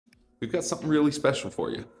we've got something really special for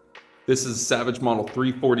you. This is Salvage Model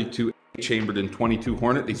 342 chambered in 22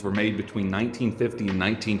 Hornet. These were made between 1950 and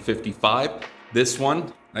 1955. This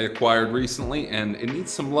one I acquired recently, and it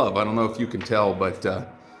needs some love. I don't know if you can tell, but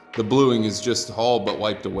the bluing is just all but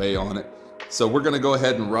wiped away on it. So we're gonna go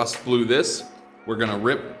ahead and rust blue this. We're gonna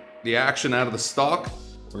rip the action out of the stock.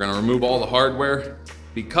 We're gonna remove all the hardware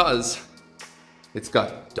because it's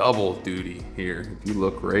got double duty here. If you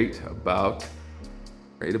look right about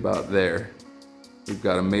there, we've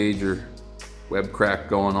got a major web crack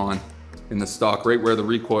going on in the stock right where the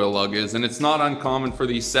recoil lug is. And it's not uncommon for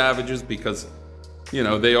these Savages because, you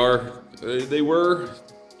know, they were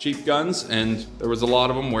cheap guns, and there was a lot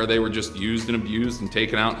of them where they were just used and abused and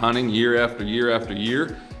taken out hunting year after year after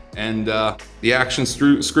year. And the action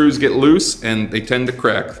screws get loose and they tend to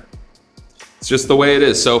crack. It's just the way it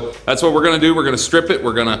is. So that's what we're gonna do. We're gonna strip it.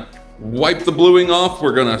 We're gonna wipe the bluing off.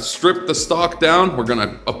 We're gonna strip the stock down. We're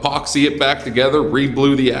gonna epoxy it back together,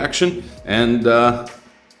 re-blue the action, and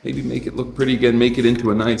maybe make it look pretty again, make it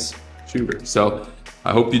into a nice shooter. So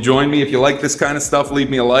I hope you join me. If you like this kind of stuff, leave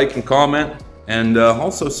me a like and comment, and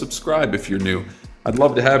also subscribe if you're new. I'd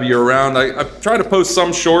love to have you around. I try to post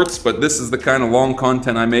some shorts, but this is the kind of long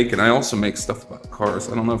content I make, and I also make stuff about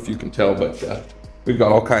cars. I don't know if you can tell, but we've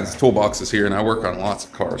got all kinds of toolboxes here, and I work on lots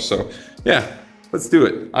of cars. So yeah, let's do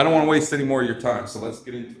it. I don't want to waste any more of your time, so let's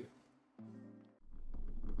get into it.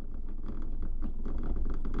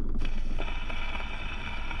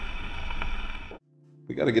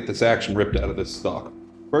 We got to get this action ripped out of this stock.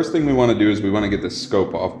 First thing we want to do is we want to get this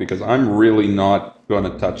scope off, because I'm really not going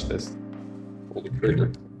to touch this. Pull the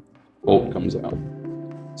trigger, bolt comes out.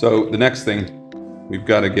 So the next thing, we've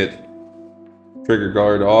got to get trigger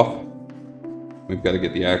guard off. We've got to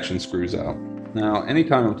get the action screws out. Now,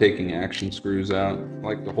 anytime I'm taking action screws out, I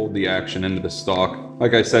like to hold the action into the stock.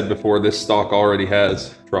 Like I said before, this stock already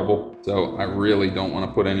has trouble, so I really don't want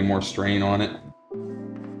to put any more strain on it.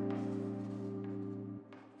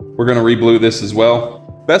 We're going to re-blue this as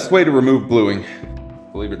well. Best way to remove bluing,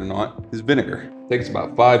 believe it or not, is vinegar. It takes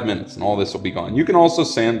about 5 minutes and all this will be gone. You can also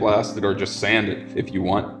sandblast it or just sand it if you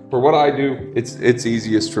want. For what I do, it's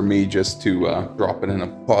easiest for me just to drop it in a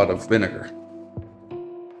pot of vinegar.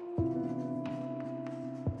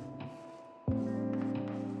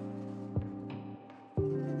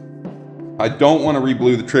 I don't want to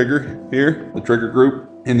re-blue the trigger here, the trigger group.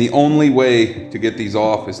 And the only way to get these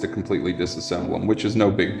off is to completely disassemble them, which is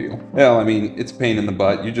no big deal. Well, I mean, it's a pain in the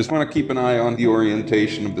butt. You just want to keep an eye on the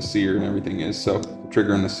orientation of the sear and everything is, so the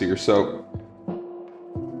trigger and the sear. So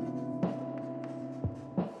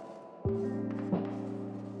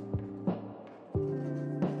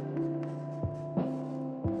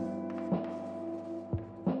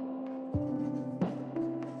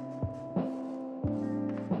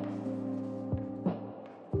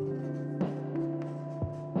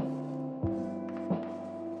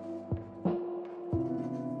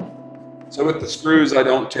with the screws, I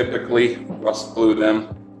don't typically rust blue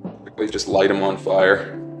them. Typically just light them on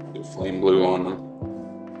fire, do flame blue on them.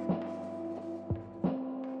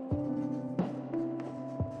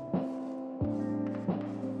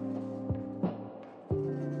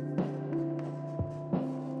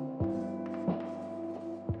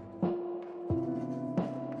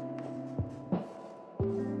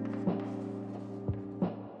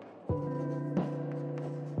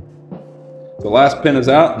 The last pin is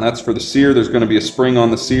out, and that's for the sear. There's going to be a spring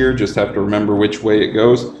on the sear, just have to remember which way it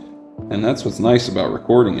goes. And that's what's nice about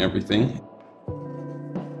recording everything.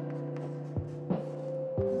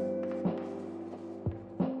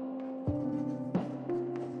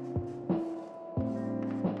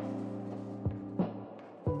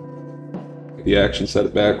 The action, set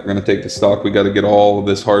it back. We're going to take the stock. We got to get all of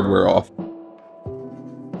this hardware off.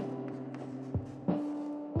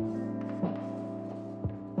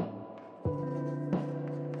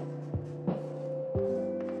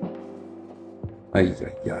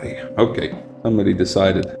 Okay, somebody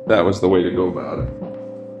decided that was the way to go about it.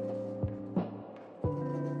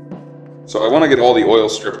 So I want to get all the oil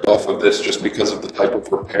stripped off of this just because of the type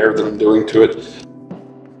of repair that I'm doing to it.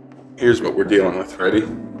 Here's what we're dealing with. Ready?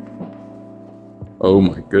 Oh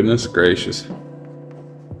my goodness gracious.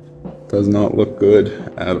 Does not look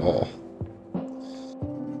good at all.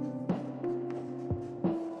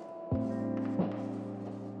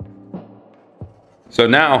 So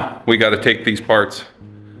now we got to take these parts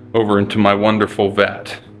over into my wonderful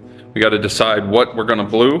vat. We got to decide what we're going to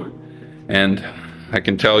blue, and I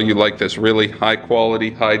can tell you like this really high quality,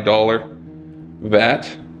 high dollar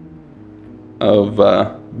vat of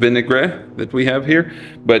vinaigrette that we have here.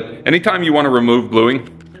 But anytime you want to remove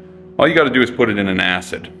bluing, all you got to do is put it in an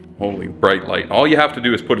acid holy bright light. All you have to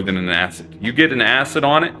do is put it in an acid. You get an acid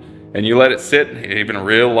on it and you let it sit, even a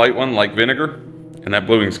real light one like vinegar, and that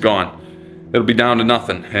bluing's gone. It'll be down to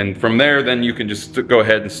nothing. And from there, then you can just go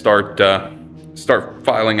ahead and start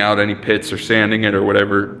filing out any pits or sanding it or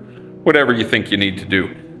whatever you think you need to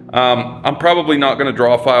do. I'm probably not gonna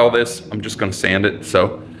draw file this. I'm just gonna sand it.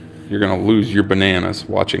 So you're gonna lose your bananas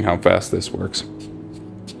watching how fast this works.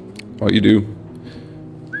 All you do,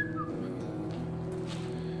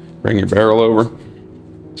 bring your barrel over.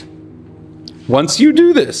 Once you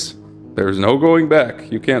do this, there's no going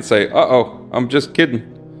back. You can't say, uh-oh, I'm just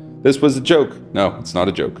kidding. This was a joke. No, it's not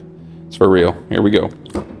a joke. It's for real. Here we go.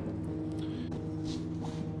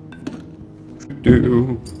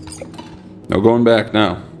 No going back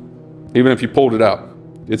now. Even if you pulled it out,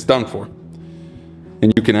 it's done for.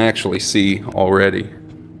 And you can actually see already.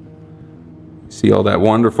 See all that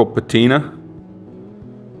wonderful patina?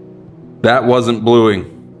 That wasn't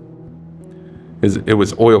bluing. It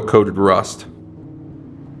was oil-coated rust.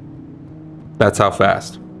 That's how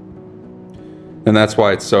fast. And that's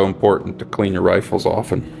why it's so important to clean your rifles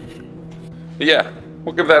often. But yeah,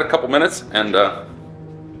 we'll give that a couple minutes and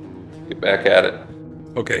get back at it.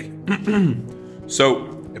 Okay, so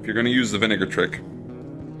if you're gonna use the vinegar trick,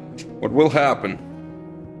 what will happen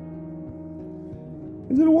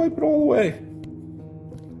is it'll wipe it all away.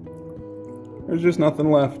 There's just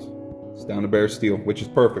nothing left. It's down to bare steel, which is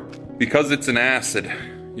perfect. Because it's an acid,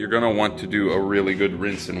 you're gonna want to do a really good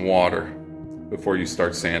rinse in water before you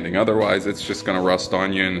start sanding. Otherwise, it's just gonna rust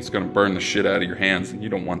on you and it's gonna burn the shit out of your hands, and you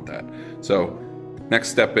don't want that. So, next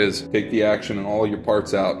step is take the action and all your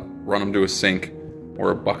parts out, run them to a sink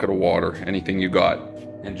or a bucket of water, anything you got,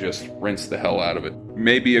 and just rinse the hell out of it.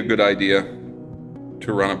 Maybe a good idea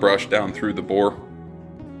to run a brush down through the bore.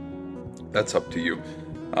 That's up to you.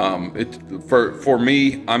 For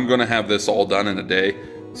me, I'm gonna have this all done in a day.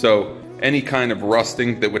 So any kind of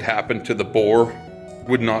rusting that would happen to the bore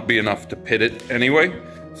would not be enough to pit it anyway.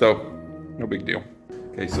 So no big deal.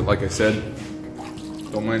 Okay, so like I said,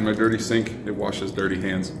 don't mind my dirty sink. It washes dirty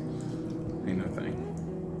hands. Ain't no thing.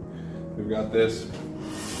 We've got this.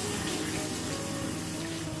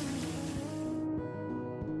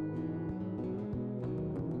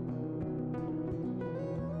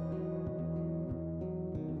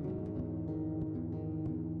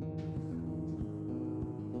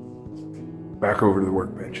 Back over to the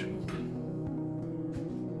workbench.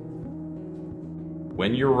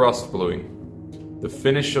 When you're rust bluing, the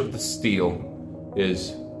finish of the steel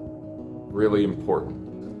is really important.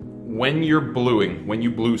 When you're bluing, when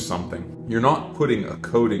you blue something, you're not putting a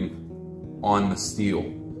coating on the steel.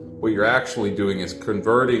 What you're actually doing is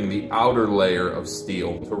converting the outer layer of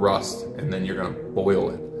steel to rust, and then you're gonna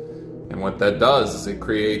boil it. And what that does is it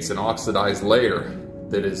creates an oxidized layer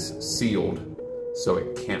that is sealed so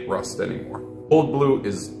it can't rust anymore. Cold blue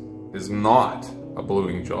is not a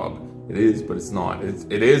bluing job. It is, but it's not.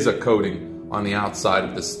 It is a coating on the outside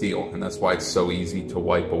of the steel, and that's why it's so easy to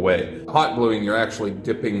wipe away. Hot bluing, you're actually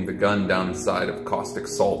dipping the gun down inside of caustic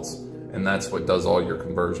salts, and that's what does all your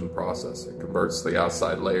conversion process. It converts the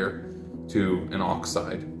outside layer to an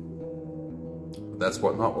oxide. But that's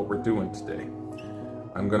not what we're doing today.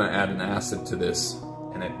 I'm gonna add an acid to this,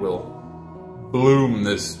 and it will bloom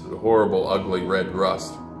this horrible, ugly red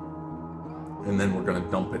rust. And then we're gonna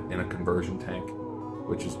dump it in a conversion tank,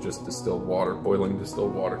 which is just distilled water, boiling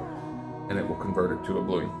distilled water, and it will convert it to a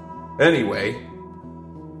bluing. Anyway,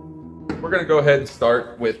 we're gonna go ahead and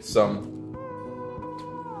start with some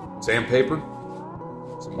sandpaper,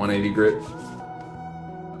 some 180 grit.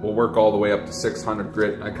 We'll work all the way up to 600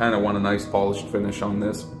 grit. I kind of want a nice polished finish on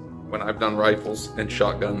this. When I've done rifles and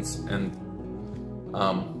shotguns and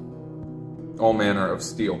all manner of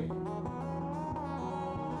steel,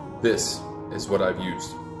 this is what I've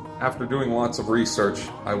used. After doing lots of research,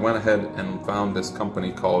 I went ahead and found this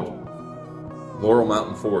company called Laurel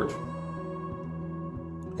Mountain Forge.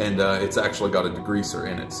 And it's actually got a degreaser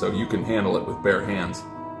in it, so you can handle it with bare hands.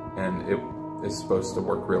 And it is supposed to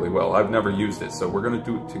work really well. I've never used it, so we're gonna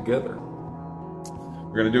do it together.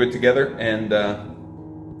 We're gonna do it together, and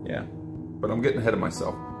yeah. But I'm getting ahead of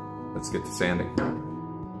myself. Let's get to sanding.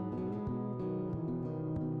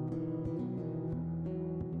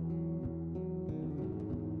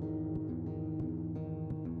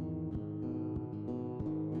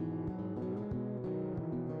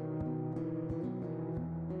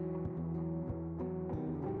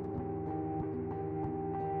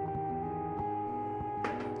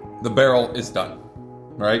 The barrel is done,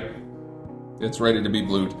 right? It's ready to be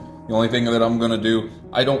blued. The only thing that I'm gonna do,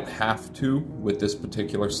 I don't have to, with this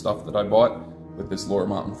particular stuff that I bought, with this Laurel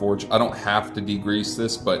Mountain Forge, I don't have to degrease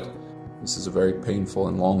this, but This is a very painful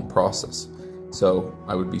and long process, so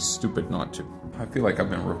I would be stupid not to. I feel like I've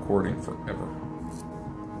been recording forever.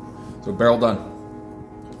 So barrel done.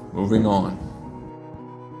 Moving on.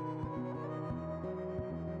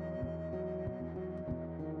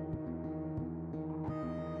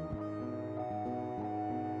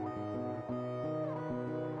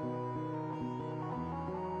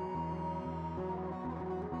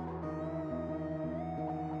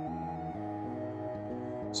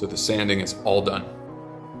 So the sanding is all done.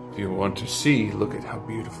 If you want to see, look at how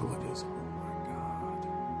beautiful it is. Oh my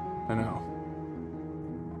God. I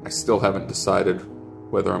know. I still haven't decided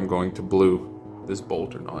whether I'm going to blue this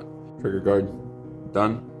bolt or not. Trigger guard,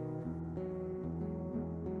 done.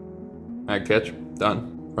 Mag catch,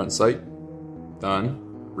 done. Front sight, done.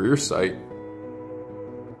 Rear sight,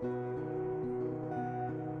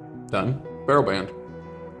 done. Barrel band,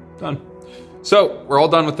 done. So we're all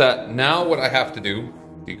done with that. Now what I have to do,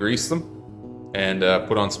 degrease them and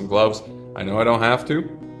put on some gloves. I know I don't have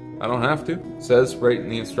to. I don't have to. It says right in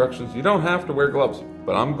the instructions, you don't have to wear gloves,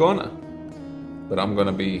 but I'm gonna. But I'm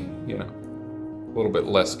gonna be, you know, a little bit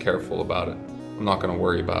less careful about it. I'm not gonna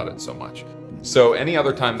worry about it so much. So any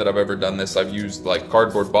other time that I've ever done this, I've used like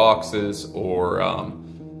cardboard boxes or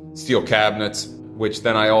steel cabinets, which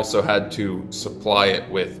then I also had to supply it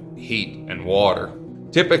with heat and water.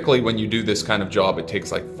 Typically, when you do this kind of job, it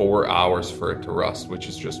takes like 4 hours for it to rust, which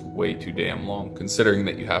is just way too damn long, considering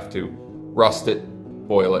that you have to rust it,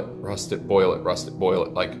 boil it, rust it, boil it, rust it, boil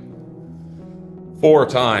it, like 4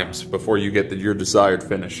 times before you get your desired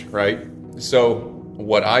finish, right? So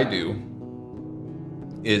what I do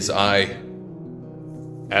is I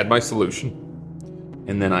add my solution,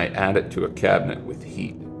 and then I add it to a cabinet with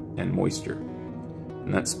heat and moisture.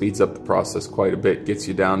 And that speeds up the process quite a bit, gets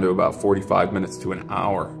you down to about 45 minutes to an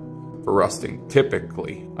hour for rusting.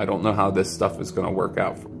 Typically, I don't know how this stuff is gonna work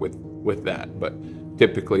out with that, but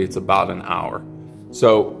typically it's about an hour.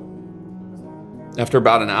 So after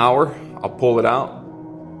about an hour, I'll pull it out,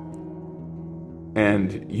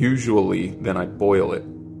 and usually then I boil it.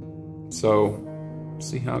 So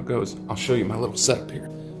see how it goes. I'll show you my little setup here.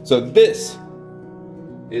 So this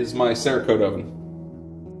is my Cerakote oven.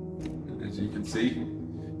 As you can see,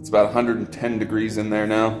 it's about 110 degrees in there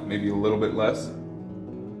now, maybe a little bit less.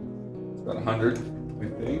 It's about 100, I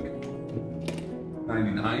think.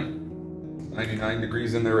 99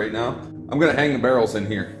 degrees in there right now. I'm gonna hang the barrels in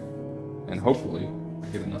here, and hopefully I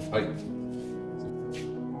get enough height.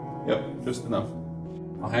 Yep, just enough.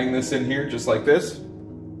 I'll hang this in here just like this,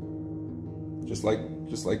 just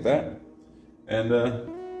like that, and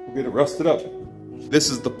we'll get it rusted up. This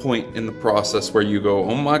is the point in the process where you go,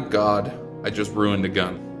 oh my God, I just ruined a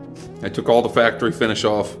gun. I took all the factory finish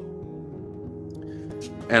off,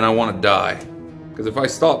 and I want to die. Because if I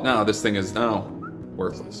stop now, this thing is now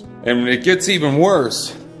worthless. And it gets even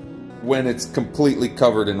worse when it's completely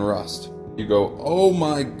covered in rust. You go, oh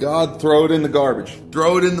my God, throw it in the garbage.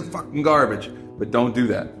 Throw it in the fucking garbage. But don't do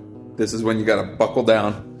that. This is when you gotta buckle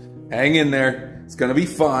down. Hang in there. It's gonna be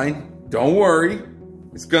fine. Don't worry.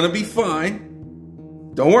 It's gonna be fine.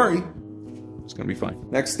 Don't worry. It's gonna be fine.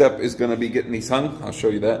 Next step is gonna be getting these hung. I'll show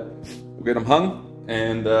you that. We'll get them hung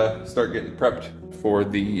and start getting prepped for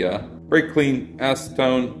the brake clean,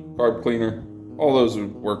 acetone, carb cleaner. All those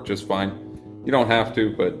would work just fine. You don't have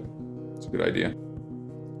to, but it's a good idea.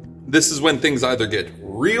 This is when things either get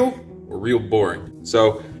real or real boring.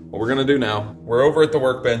 So what we're gonna do now, we're over at the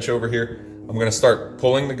workbench over here. I'm gonna start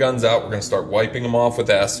pulling the guns out. We're gonna start wiping them off with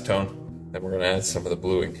acetone. Then we're gonna add some of the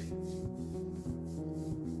bluing.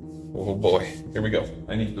 Oh boy, here we go.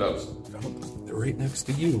 I need gloves. They're right next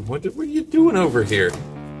to you. What are you doing over here?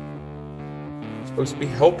 You're supposed to be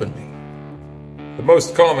helping me. The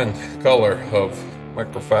most common color of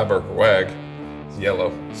microfiber wag is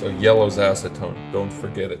yellow. So yellow's acetone, don't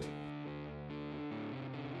forget it.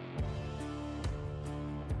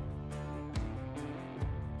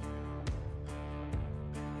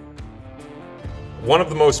 One of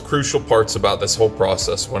the most crucial parts about this whole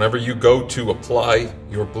process, whenever you go to apply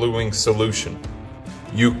your bluing solution,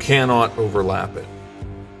 you cannot overlap it.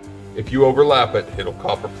 If you overlap it, it'll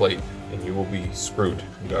copper plate and you will be screwed.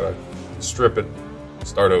 You gotta strip it,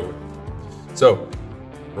 start over. So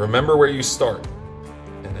remember where you start,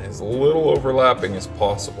 and as little overlapping as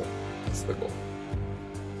possible. That's the goal.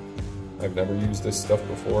 I've never used this stuff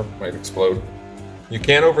before, might explode. You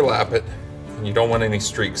can't overlap it, and you don't want any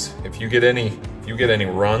streaks. If you get any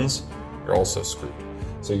runs, you're also screwed.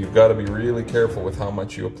 So you've got to be really careful with how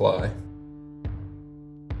much you apply.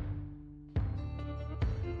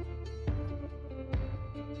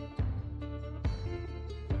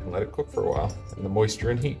 And let it cook for a while in the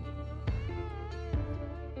moisture and heat.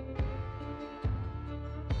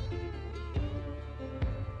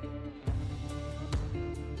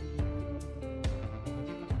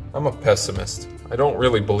 I'm a pessimist. I don't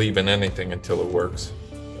really believe in anything until it works.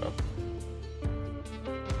 So.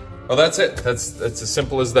 Well, that's it. That's as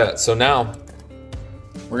simple as that. So now,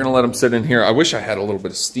 we're gonna let them sit in here. I wish I had a little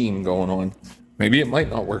bit of steam going on. Maybe it might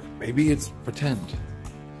not work. Maybe it's pretend,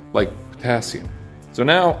 like potassium. So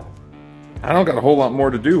now, I don't got a whole lot more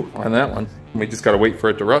to do on that one. We just gotta wait for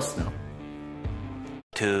it to rust now.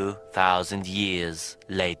 2,000 years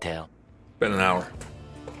later. Been an hour.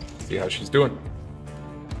 See how she's doing.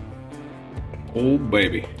 Oh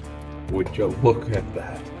baby, would you look at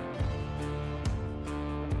that?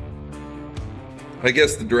 I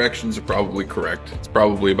guess the directions are probably correct. It's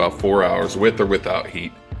probably about 4 hours with or without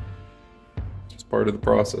heat. It's part of the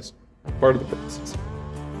process. Part of the process.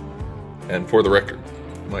 And for the record,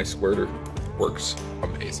 my squirter works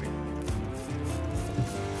amazing.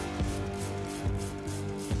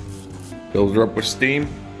 Fills her up with steam,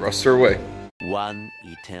 rusts her away. One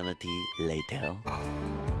eternity later.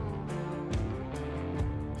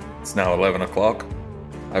 It's now 11 o'clock.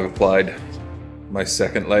 I've applied my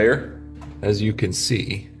second layer. As you can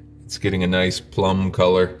see, it's getting a nice plum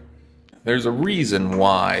color. There's a reason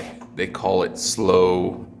why they call it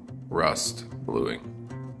slow rust bluing.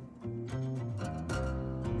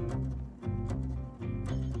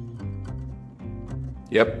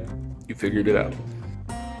 Yep, you figured it out.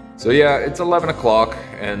 So yeah, it's 11 o'clock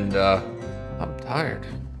and I'm tired.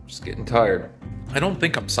 I'm just getting tired. I don't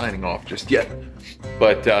think I'm signing off just yet,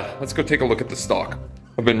 but let's go take a look at the stock.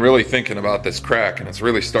 I've been really thinking about this crack and it's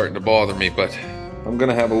really starting to bother me, but I'm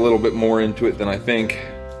gonna have a little bit more into it than I think.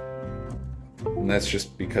 And that's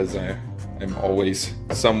just because I'm always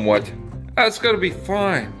somewhat, it's gonna be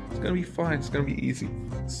fine. It's gonna be fine, it's gonna be easy.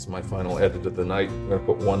 This is my final edit of the night. I'm gonna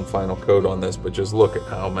put one final coat on this, but just look at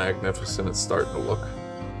how magnificent it's starting to look.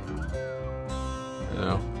 You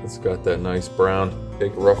know, it's got that nice brown.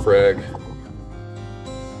 Take a rough rag,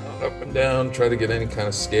 up and down, try to get any kind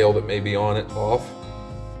of scale that may be on it off.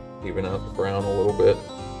 Even out the brown a little bit.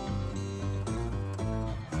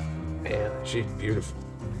 Man, she's beautiful.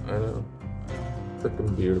 I know.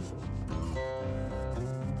 Freaking beautiful.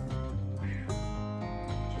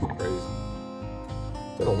 She's crazy.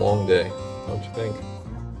 It's been a long day, don't you think?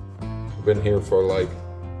 I've been here for like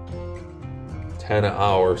 10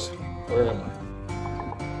 hours. Where am I?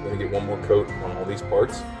 I'm gonna get one more coat on all these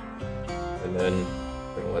parts. And then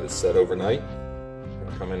I'm gonna let it set overnight. I'm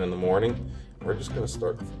gonna come in the morning. We're just gonna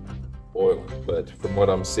start oil, but from what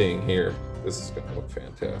I'm seeing here, this is gonna look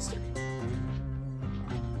fantastic.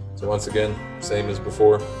 So once again, same as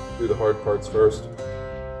before, do the hard parts first.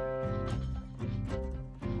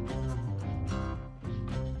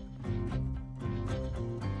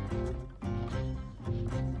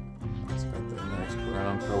 It's got that nice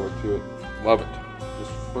brown color to it. Love it.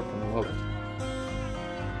 Just freaking love it.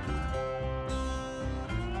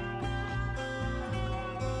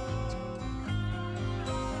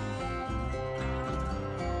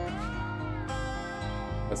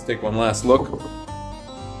 Let's take one last look.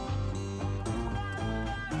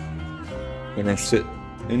 They're gonna sit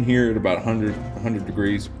in here at about 100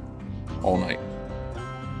 degrees all night.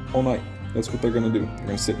 All night. That's what they're gonna do. They're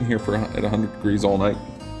gonna sit in here at 100 degrees all night,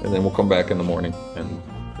 and then we'll come back in the morning and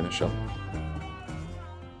finish up.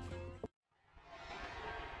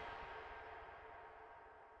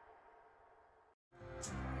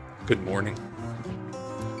 Good morning.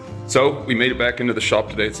 So we made it back into the shop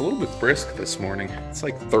today. It's a little bit brisk this morning. It's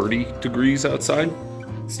like 30 degrees outside.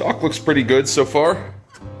 Stock looks pretty good so far.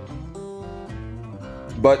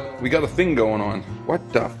 But we got a thing going on.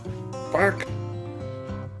 What the fuck?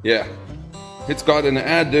 Yeah, it's got an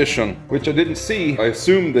addition, which I didn't see. I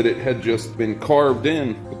assumed that it had just been carved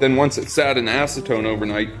in, but then once it sat in acetone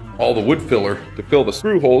overnight, all the wood filler to fill the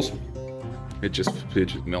screw holes, it just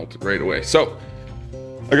melted right away. So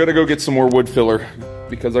I gotta go get some more wood filler,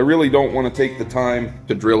 because I really don't want to take the time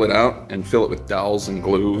to drill it out and fill it with dowels and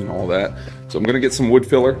glue and all that. So I'm gonna get some wood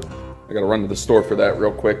filler. I gotta run to the store for that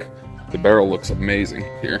real quick. The barrel looks amazing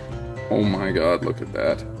here. Oh my God, look at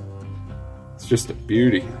that. It's just a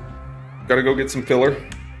beauty. Gotta go get some filler,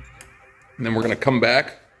 and then we're gonna come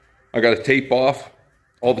back. I gotta tape off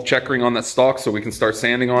all the checkering on that stock so we can start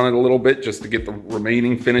sanding on it a little bit just to get the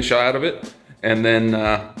remaining finish out of it. And then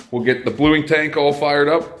we'll get the bluing tank all fired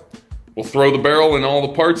up. We'll throw the barrel and all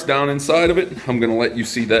the parts down inside of it. I'm gonna let you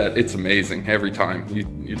see that. It's amazing every time.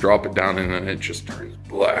 You drop it down and it just turns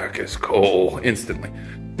black as coal instantly.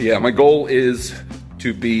 Yeah, my goal is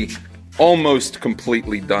to be almost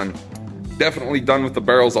completely done. Definitely done with the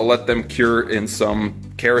barrels. I'll let them cure in some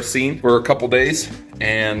kerosene for a couple days,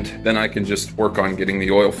 and then I can just work on getting the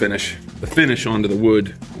oil finish, the finish onto the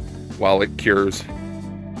wood while it cures.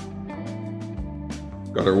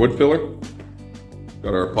 Got our wood filler.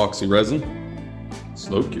 Got our epoxy resin.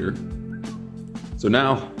 Slope cure. So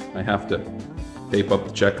now I have to tape up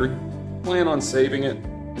the Ch.3. Plan on saving it.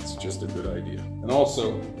 It's just a good idea. And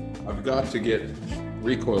also, I've got to get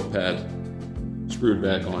recoil pad screwed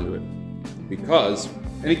back onto it. Because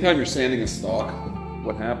anytime you're sanding a stock,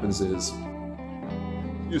 what happens is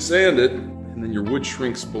you sand it and then your wood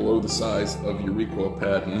shrinks below the size of your recoil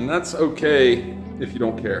pad. And that's okay if you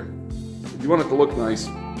don't care. If you want it to look nice,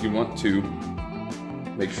 you want to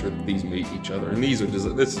make sure that these meet each other. And these are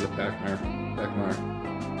this is a Pacmire.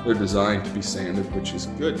 They're designed to be sanded, which is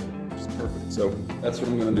good, which is perfect. So that's what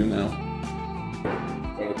I'm going to do now.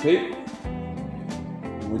 Got a tape.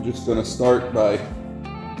 And we're just going to start by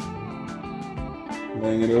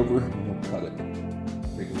laying it over, and we'll cut it.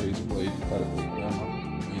 Take a razor blade, cut it right down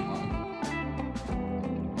the main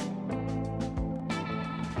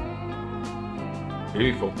line.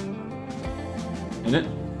 Beautiful. In it.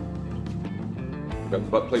 Got the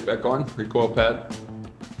butt plate back on, recoil pad.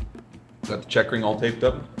 Got the check ring all taped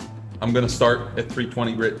up. I'm gonna start at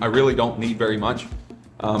 320 grit. I really don't need very much.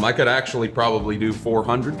 I could actually probably do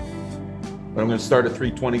 400, but I'm gonna start at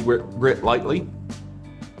 320 grit lightly,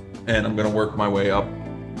 and I'm gonna work my way up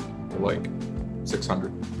to like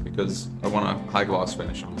 600 because I want a high gloss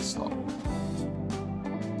finish on this stuff.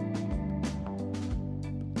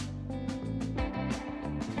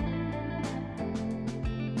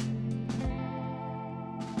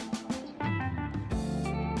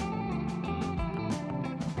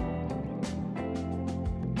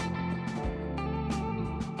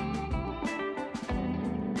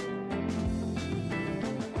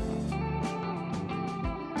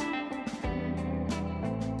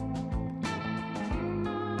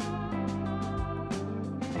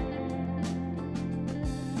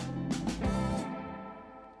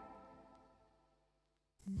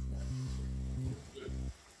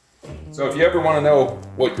 So if you ever want to know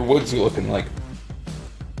what your woods are looking like,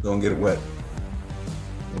 don't get it wet.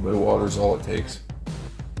 A little bit of water is all it takes.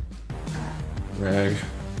 Rag,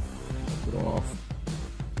 wipe it off.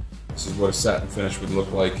 This is what a satin finish would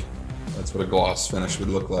look like. That's what a gloss finish would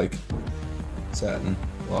look like. Satin,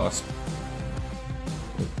 gloss.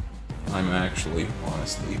 I'm actually,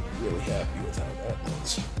 honestly, really happy with how that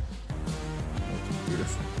looks. That's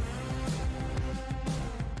beautiful.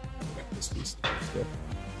 Got this piece of stuff.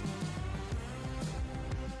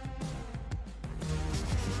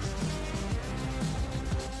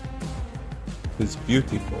 It's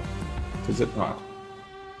beautiful, is it not?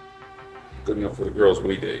 Good enough for the girls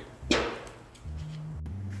we date.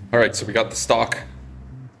 All right, so we got the stock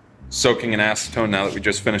soaking in acetone now that we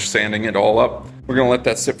just finished sanding it all up. We're gonna let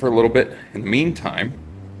that sit for a little bit. In the meantime,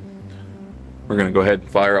 we're gonna go ahead and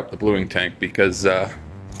fire up the bluing tank because I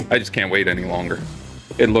just can't wait any longer.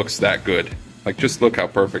 It looks that good. Like, just look how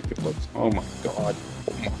perfect it looks. Oh my God,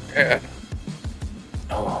 oh my God.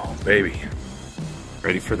 Oh, baby.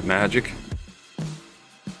 Ready for the magic?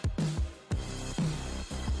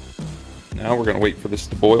 Now we're gonna wait for this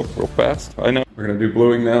to boil real fast. I know. We're gonna do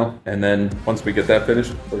bluing now, and then once we get that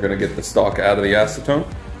finished, we're gonna get the stock out of the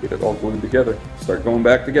acetone, get it all glued together, start going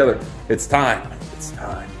back together. It's time. It's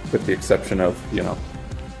time. With the exception of, you know.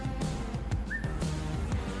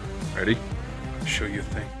 Ready? I'll show you a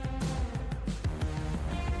thing.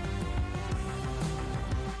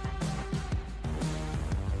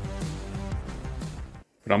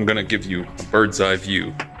 But I'm gonna give you a bird's eye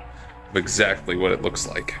view of exactly what it looks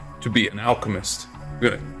like to be an alchemist. I'm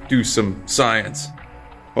gonna do some science.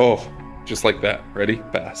 Oh, just like that. Ready?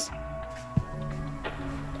 Pass.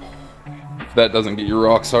 If that doesn't get your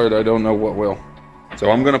rocks hard, I don't know what will.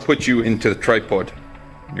 So I'm gonna put you into the tripod.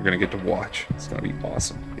 You're gonna get to watch. It's gonna be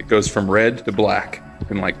awesome. It goes from red to black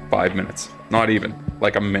in like 5 minutes. Not even,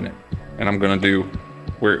 like a minute. And I'm gonna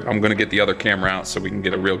get the other camera out so we can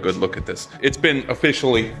get a real good look at this. It's been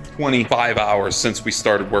officially 25 hours since we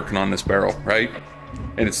started working on this barrel, right?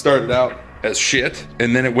 And it started out as shit,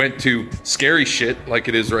 and then it went to scary shit like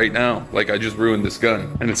it is right now. Like, I just ruined this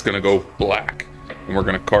gun, and it's gonna go black. And we're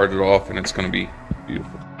gonna card it off, and it's gonna be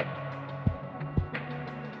beautiful.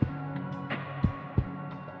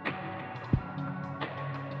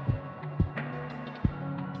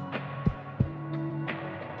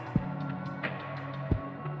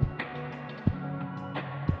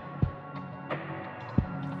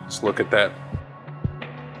 Just look at that.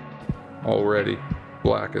 Already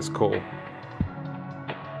black as coal.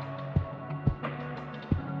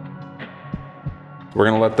 We're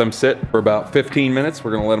gonna let them sit for about 15 minutes.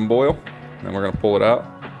 We're gonna let them boil, and then we're gonna pull it out.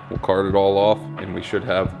 We'll card it all off, and we should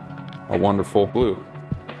have a wonderful blue.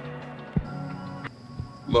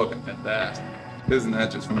 Look at that. Isn't that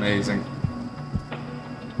just amazing?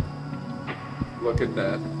 Look at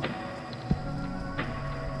that.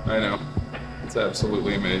 I know. It's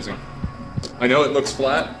absolutely amazing. I know it looks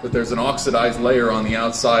flat, but there's an oxidized layer on the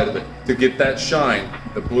outside of it. To get that shine,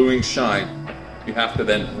 the bluing shine, you have to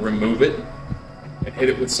then remove it and hit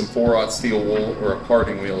it with some 4/0 steel wool or a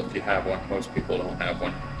parting wheel if you have one. Most people don't have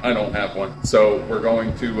one. I don't have one. So we're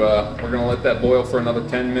going to let that boil for another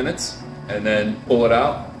 10 minutes and then pull it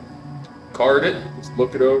out, card it, just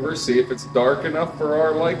look it over, see if it's dark enough for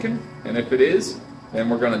our liking, and if it is, then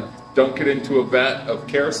we're going to dunk it into a vat of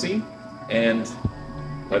kerosene and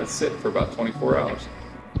let it sit for about 24 hours.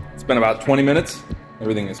 It's been about 20 minutes.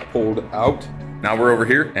 Everything is pulled out. Now we're over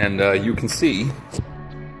here and you can see.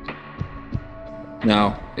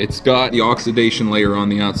 Now it's got the oxidation layer on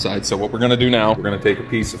the outside. So what we're gonna do now, we're gonna take a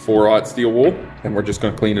piece of 4/0 steel wool and we're just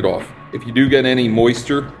gonna clean it off. If you do get any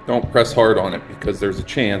moisture, don't press hard on it because there's a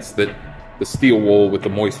chance that the steel wool with the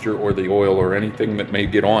moisture or the oil or anything that may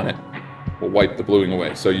get on it will wipe the bluing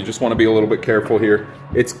away. So you just want to be a little bit careful here.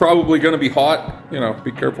 It's probably going to be hot, you know,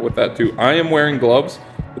 be careful with that too. I am wearing gloves,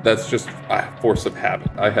 but that's just a force of habit.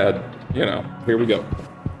 I had, you know, here we go.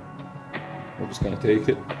 We're just going to take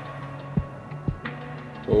it.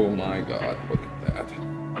 Oh my God, look at that.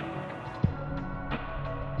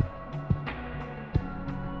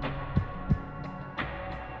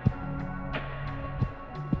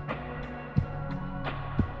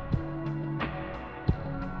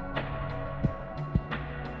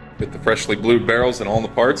 With the freshly blued barrels and all the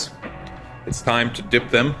parts, it's time to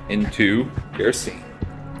dip them into kerosene.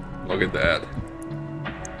 Look at that.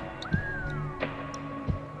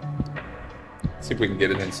 Let's see if we can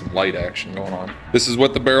get it in some light action going on. This is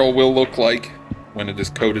what the barrel will look like when it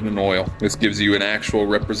is coated in oil. This gives you an actual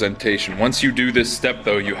representation. Once you do this step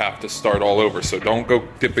though, you have to start all over. So don't go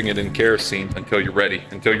dipping it in kerosene until you're ready,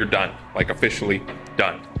 until you're done, like officially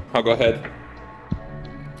done. I'll go ahead,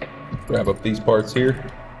 grab up these parts here.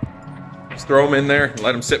 Just throw them in there and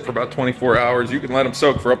let them sit for about 24 hours. You can let them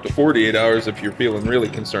soak for up to 48 hours if you're feeling really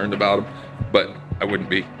concerned about them, but I wouldn't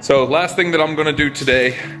be. So last thing that I'm gonna do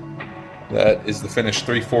today, that is the finished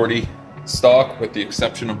 340 stock with the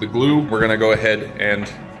exception of the glue. We're gonna go ahead and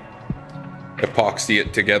epoxy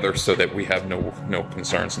it together so that we have no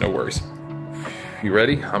concerns, no worries. You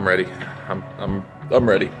ready? I'm ready. I'm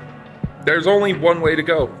ready. There's only one way to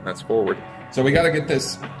go, that's forward. So we gotta get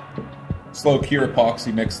this slow cure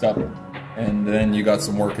epoxy mixed up. And then you got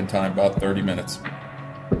some working time, about 30 minutes,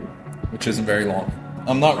 which isn't very long.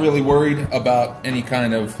 I'm not really worried about any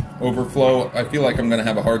kind of overflow. I feel like I'm gonna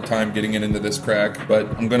have a hard time getting it into this crack, but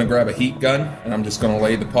I'm gonna grab a heat gun and I'm just gonna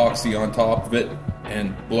lay the epoxy on top of it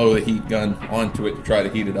and blow the heat gun onto it to try to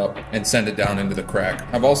heat it up and send it down into the crack.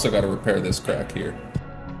 I've also got to repair this crack here.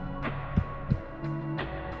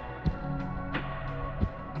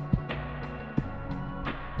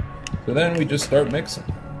 So then we just start mixing.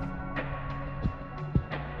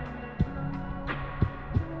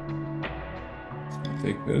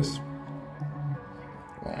 Take this,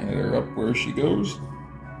 line her up where she goes.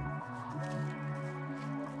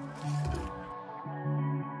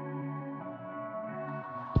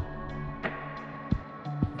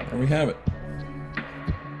 There we have it.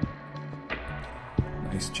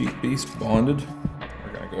 Nice cheap piece, bonded.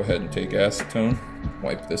 We're gonna go ahead and take acetone,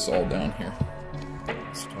 wipe this all down here.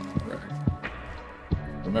 Acetone rag.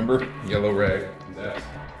 Remember, yellow rag. That.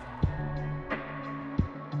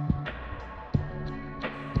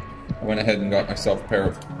 I went ahead and got myself a pair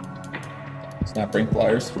of snap ring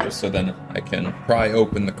pliers just so then I can pry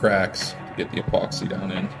open the cracks to get the epoxy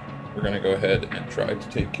down in. We're going to go ahead and try to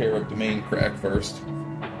take care of the main crack first,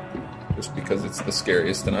 just because it's the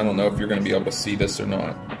scariest, and I don't know if you're going to be able to see this or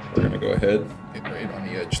not. We're going to go ahead, get right on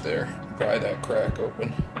the edge there, pry that crack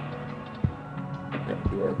open. We're going to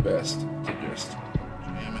do our best to just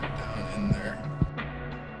jam it down in there.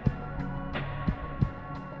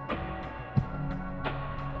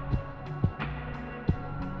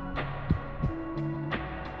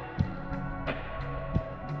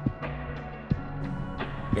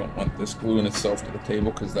 Don't want this gluing itself to the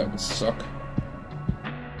table because that would suck.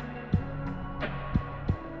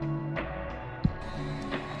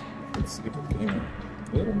 Let's see if it came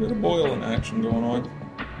a little bit of boiling action going on.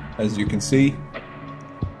 As you can see,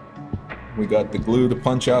 we got the glue to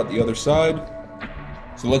punch out the other side.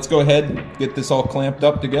 So let's go ahead and get this all clamped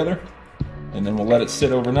up together, and then we'll let it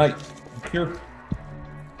sit overnight here.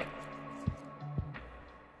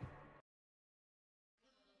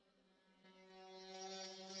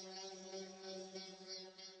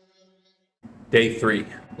 Day 3.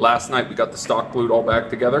 Last night we got the stock glued all back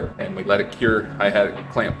together and we let it cure. I had it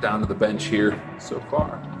clamped down to the bench here. So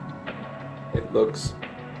far, it looks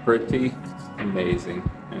pretty amazing.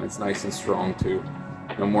 And it's nice and strong too.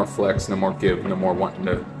 No more flex, no more give, no more wanting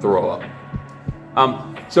to throw up.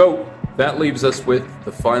 So that leaves us with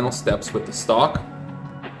the final steps with the stock.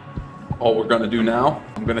 All we're gonna do now,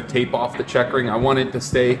 I'm gonna tape off the checkering. I want it to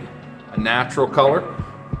stay a natural color.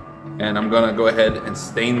 And I'm gonna go ahead and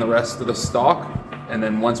stain the rest of the stock. And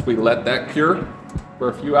then once we let that cure for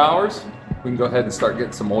a few hours, we can go ahead and start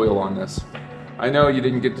getting some oil on this. I know you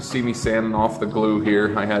didn't get to see me sanding off the glue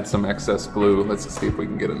here. I had some excess glue. Let's see if we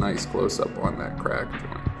can get a nice close-up on that crack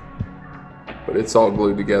joint. But it's all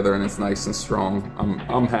glued together and it's nice and strong.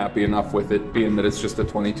 I'm happy enough with it, being that it's just a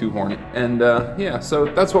 22 Hornet. And yeah, so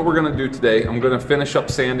that's what we're gonna do today. I'm gonna finish up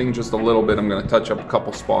sanding just a little bit. I'm gonna touch up a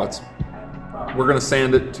couple spots. We're gonna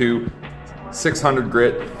sand it to 600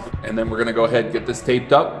 grit, and then we're gonna go ahead and get this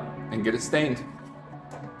taped up and get it stained.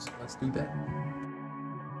 So let's do that.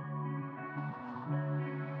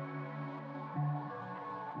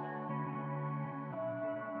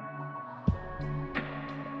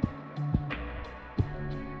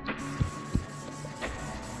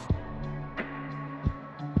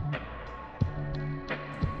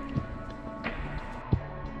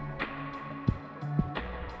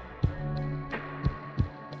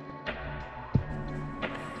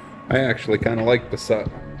 I actually kind of like the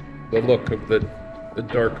look of the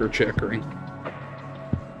darker checkering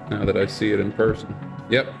now that I see it in person.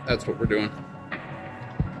 Yep, that's what we're doing.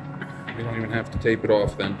 We don't even have to tape it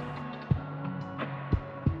off then.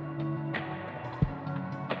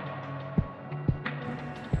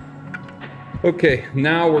 Okay,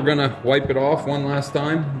 now we're gonna wipe it off one last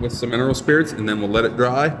time with some mineral spirits, and then we'll let it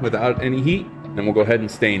dry without any heat, and we'll go ahead and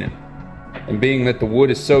stain it. And being that the wood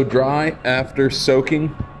is so dry after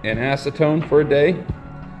soaking in acetone for a day,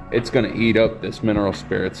 it's gonna eat up this mineral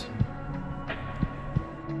spirits.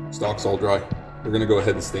 Stock's all dry. We're gonna go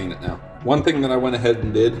ahead and stain it now. One thing that I went ahead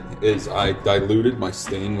and did is I diluted my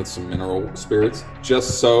stain with some mineral spirits,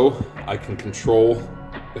 just so I can control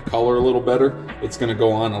the color a little better. It's gonna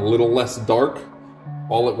go on a little less dark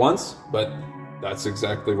all at once, but that's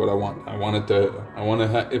exactly what I want.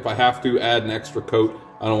 If I have to add an extra coat,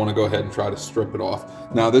 I don't want to go ahead and try to strip it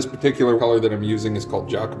off. Now this particular color that I'm using is called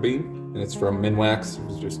Jacobine, and it's from Minwax. It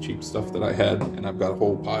was just cheap stuff that I had, and I've got a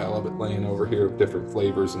whole pile of it laying over here of different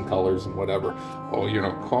flavors and colors and whatever. Oh, you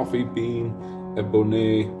know, coffee bean,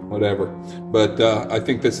 ebony, whatever. But I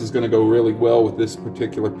think this is going to go really well with this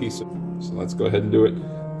particular piece of, so let's go ahead and do it.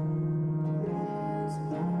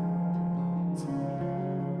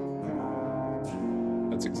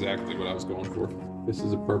 That's exactly what I was going for. This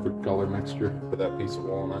is a perfect color mixture for that piece of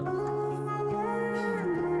walnut.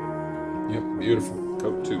 Yep, beautiful.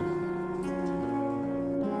 Coat 2.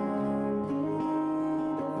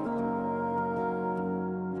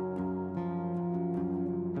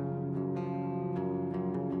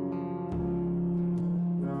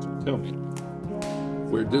 Tell me,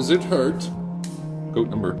 where does it hurt? Coat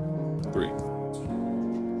number 3.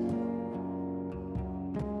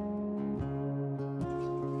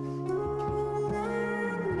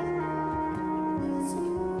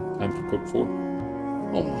 Time for coat 4.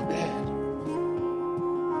 Oh my dad.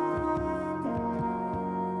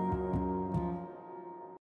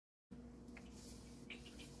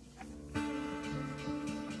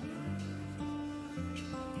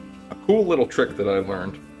 A cool little trick that I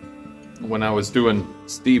learned when I was doing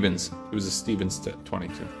Stevens, it was a Stevens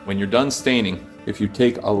 22. When you're done staining, if you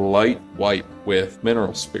take a light wipe with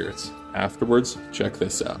mineral spirits afterwards, check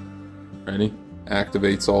this out. Ready?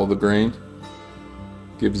 Activates all the grain.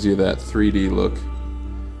 Gives you that 3D look.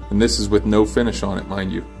 And this is with no finish on it,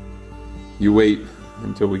 mind you. You wait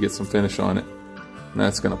until we get some finish on it, and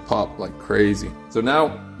that's gonna pop like crazy. So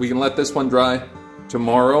now we can let this one dry.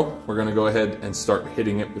 Tomorrow, we're gonna go ahead and start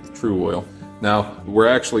hitting it with Truoil. Now, we're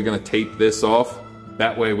actually gonna tape this off.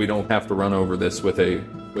 That way we don't have to run over this with a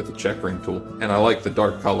checkering tool. And I like the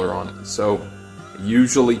dark color on it. So it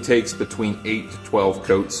usually takes between 8 to 12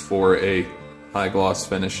 coats for a high gloss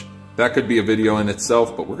finish. That could be a video in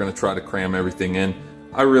itself, but we're gonna try to cram everything in.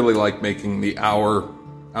 I really like making the hour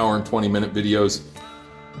and 20-minute videos.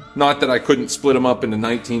 Not that I couldn't split them up into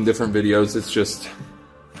 19 different videos, it's just,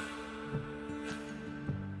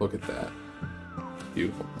 look at that.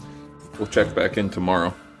 Beautiful. We'll check back in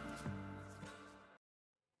tomorrow.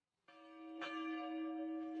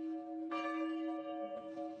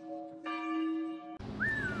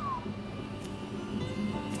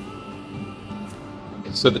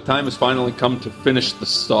 So the time has finally come to finish the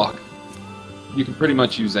stock. You can pretty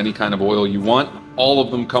much use any kind of oil you want. All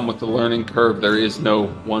of them come with the learning curve. There is no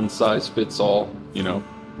one size fits all, you know,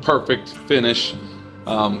 perfect finish.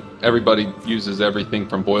 Everybody uses everything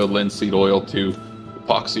from boiled linseed oil to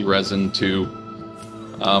epoxy resin to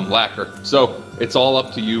lacquer. So it's all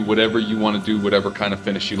up to you, whatever you want to do, whatever kind of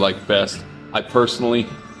finish you like best. I personally,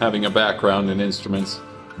 having a background in instruments,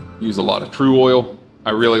 use a lot of Truoil.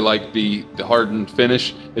 I really like the hardened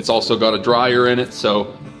finish. It's also got a dryer in it,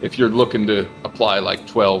 so if you're looking to apply like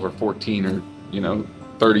 12 or 14 or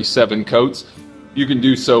 37 coats, you can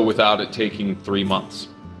do so without it taking 3 months,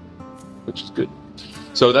 which is good.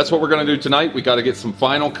 So that's what we're going to do tonight. We got to get some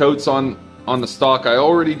final coats on the stock. I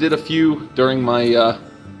already did a few during my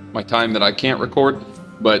my time that I can't record,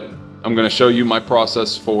 but I'm going to show you my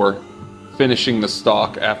process for finishing the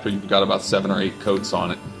stock after you've got about 7 or 8 coats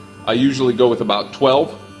on it. I usually go with about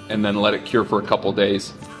 12 and then let it cure for a couple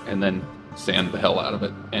days and then sand the hell out of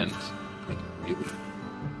it and make it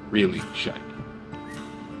really, really shiny.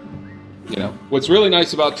 What's really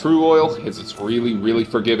nice about Truoil is it's really, really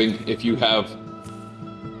forgiving. If you have,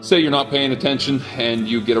 say you're not paying attention and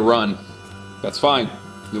you get a run, that's fine.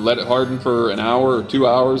 You let it harden for an hour or 2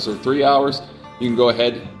 hours or 3 hours, you can go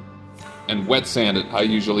ahead and wet sand it. I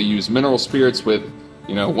usually use mineral spirits with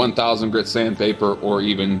 1000 grit sandpaper or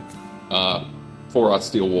even 4/0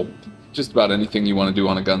 steel wool. Just about anything you want to do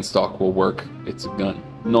on a gun stock will work. It's a gun,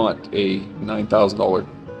 not a $9,000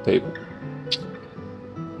 table.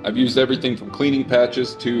 I've used everything from cleaning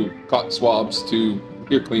patches to cotton swabs to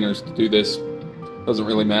ear cleaners to do this. Doesn't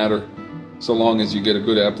really matter, so long as you get a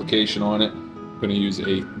good application on it. I'm going to use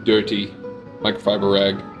a dirty microfiber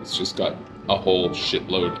rag. It's just got a whole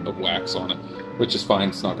shitload of wax on it, which is fine.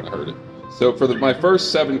 It's not going to hurt it. So for my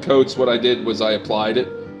first 7 coats, what I did was I applied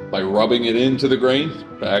it by rubbing it into the grain,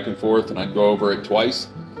 back and forth, and I'd go over it twice.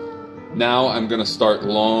 Now I'm going to start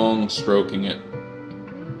long stroking it.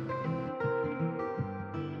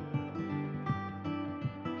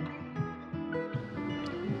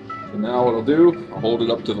 So now what I'll do, I'll hold it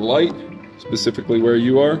up to the light, specifically where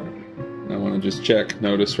you are. And I want to just check,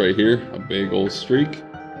 notice right here, a big old streak.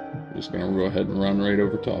 I'm just going to go ahead and run right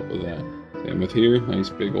over top of that. Same with here, nice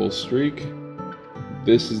big old streak.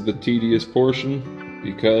 This is the tedious portion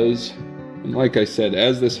because, and like I said,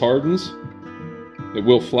 as this hardens, it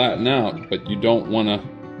will flatten out, but you don't want to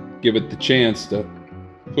give it the chance to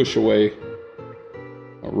push away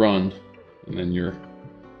a run, and then you're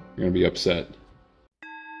going to be upset.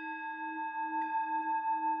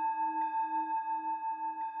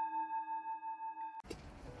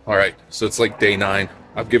 Alright, so it's like day 9.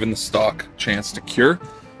 I've given the stock a chance to cure.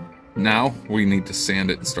 Now we need to sand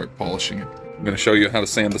it and start polishing it. I'm going to show you how to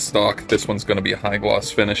sand the stock. This one's going to be a high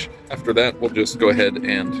gloss finish. After that, we'll just go ahead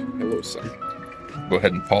and, hello son, go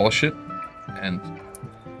ahead and polish it and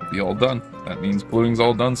be all done. That means bluing's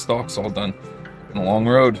all done, stock's all done. Been a long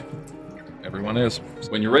road. Everyone is.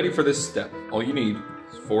 When you're ready for this step, all you need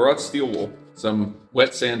is 4/0 steel wool, some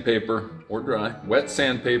wet sandpaper or dry, wet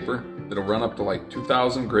sandpaper that'll run up to like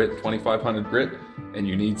 2000 grit, 2500 grit, and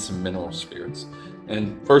you need some mineral spirits.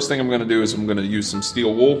 And first thing I'm going to do is I'm going to use some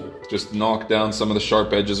steel wool, just knock down some of the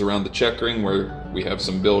sharp edges around the checkering where we have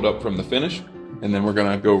some buildup from the finish. And then we're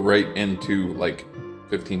going to go right into like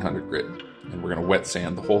 1500 grit, and we're going to wet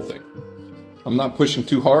sand the whole thing. I'm not pushing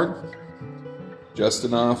too hard, just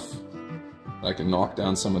enough I can knock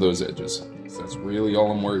down some of those edges. So that's really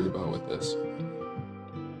all I'm worried about with this.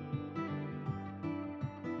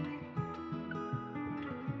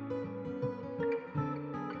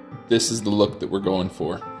 This is the look that we're going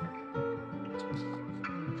for.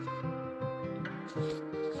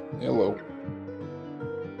 Hello.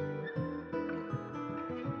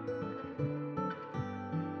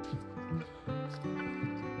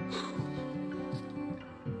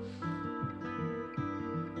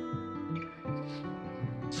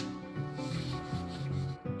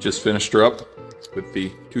 Just finished her up with the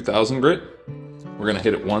 2000 grit. We're gonna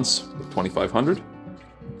hit it once with 2500.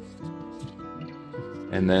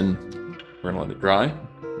 And then we're gonna let it dry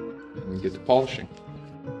and get to polishing.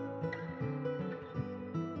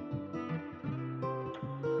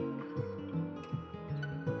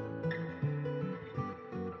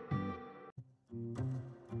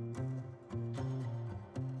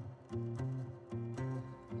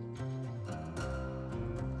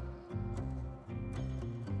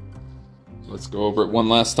 Let's go over it one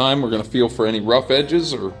last time. We're gonna feel for any rough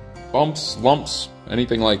edges or bumps, lumps,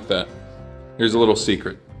 anything like that. Here's a little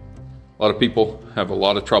secret. A lot of people have a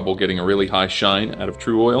lot of trouble getting a really high shine out of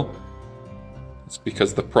Truoil. It's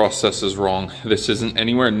because the process is wrong. This isn't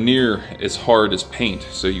anywhere near as hard as paint,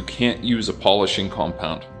 so you can't use a polishing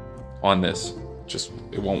compound on this.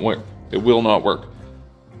 It won't work. It will not work.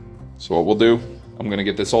 So what we'll do, I'm gonna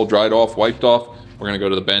get this all dried off, wiped off. We're gonna go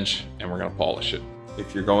to the bench and we're gonna polish it.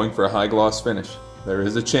 If you're going for a high gloss finish, there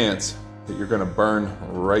is a chance that you're gonna burn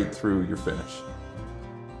right through your finish.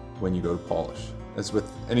 when you go to polish. As with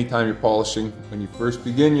any time you're polishing, when you first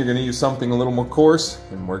begin, you're going to use something a little more coarse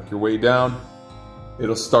and work your way down.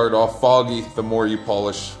 It'll start off foggy. The more you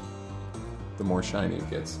polish, the more shiny it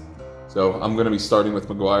gets. So I'm going to be starting with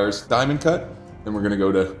Meguiar's diamond cut, then we're going to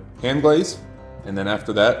go to hand glaze, and then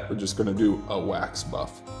after that, we're just going to do a wax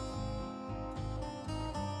buff.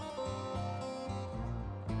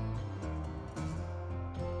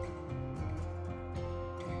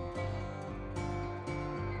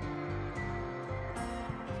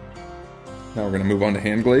 Now we're going to move on to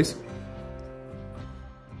hand glaze.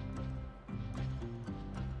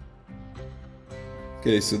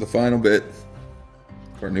 Okay, so the final bit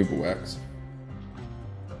for our Nuba wax.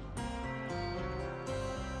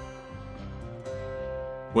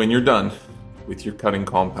 When you're done with your cutting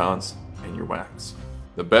compounds and your wax,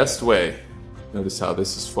 the best way, notice how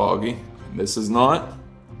this is foggy and this is not,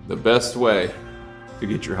 the best way to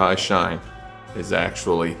get your high shine is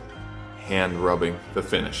actually hand rubbing the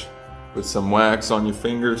finish. Put some wax on your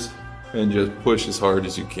fingers and just push as hard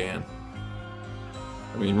as you can.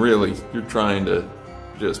 I mean, really, you're trying to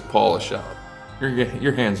just polish out.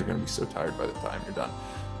 Your hands are going to be so tired by the time you're done,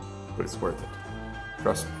 but it's worth it.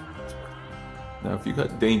 Trust me, it's worth it. Now, if you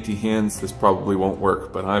got dainty hands, this probably won't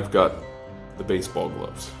work, but I've got the baseball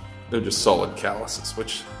gloves. They're just solid calluses,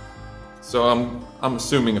 so I'm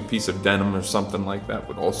assuming a piece of denim or something like that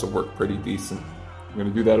would also work pretty decent. I'm going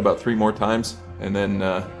to do that about 3 more times, and then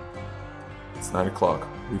it's 9 o'clock.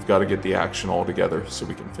 We've got to get the action all together so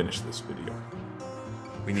we can finish this video.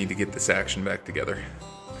 We need to get this action back together.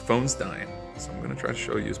 My phone's dying, so I'm going to try to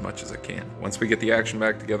show you as much as I can. Once we get the action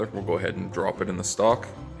back together, we'll go ahead and drop it in the stock,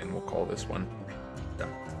 and we'll call this one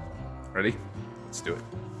done. Ready? Let's do it.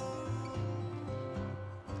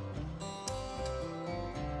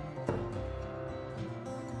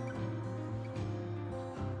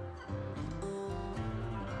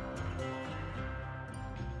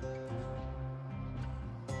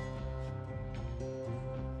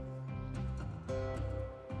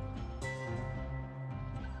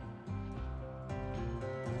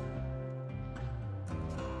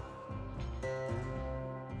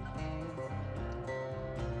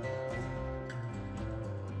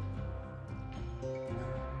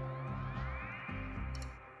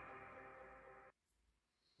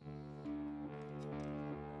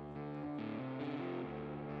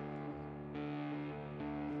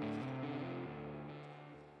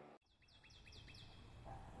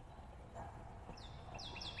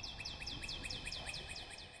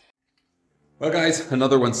 Well guys,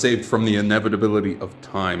 another one saved from the inevitability of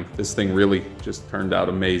time. This thing really just turned out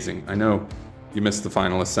amazing. I know you missed the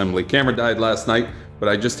final assembly. Camera died last night, but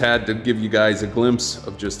I just had to give you guys a glimpse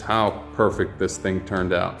of just how perfect this thing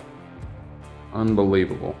turned out.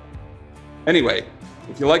 Unbelievable. Anyway,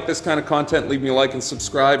 if you like this kind of content, leave me a like and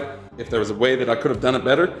subscribe. If there was a way that I could have done it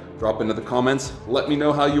better, drop into the comments. Let me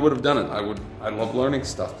know how you would have done it. I love learning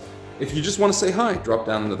stuff. If you just want to say hi, drop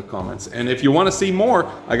down into the comments. And if you want to see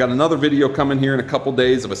more, I got another video coming here in a couple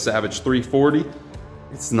days of a Salvage 340.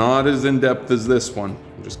 It's not as in-depth as this one.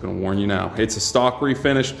 I'm just going to warn you now. It's a stock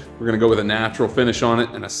refinish. We're going to go with a natural finish on it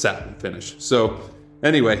and a satin finish. So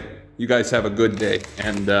anyway, you guys have a good day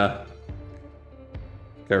and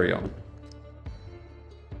carry on.